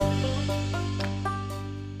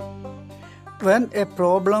When a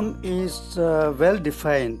problem is well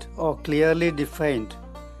defined or clearly defined,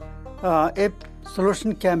 a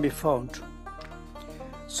solution can be found.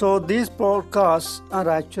 So these podcasts are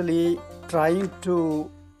actually trying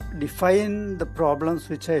to define the problems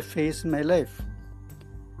which I face in my life.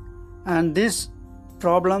 And these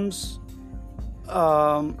problems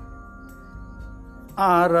are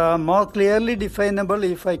more clearly definable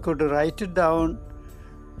if I could write it down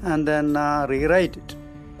and then rewrite it.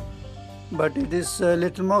 But it is a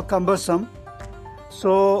little more cumbersome.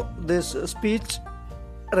 So this speech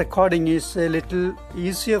recording is a little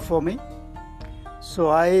easier for me. So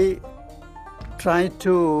I try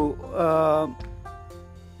to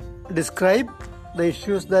describe the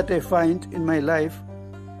issues that I find in my life,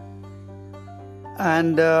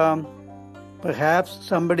 and perhaps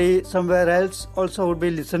somebody somewhere else also would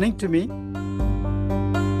be listening to me.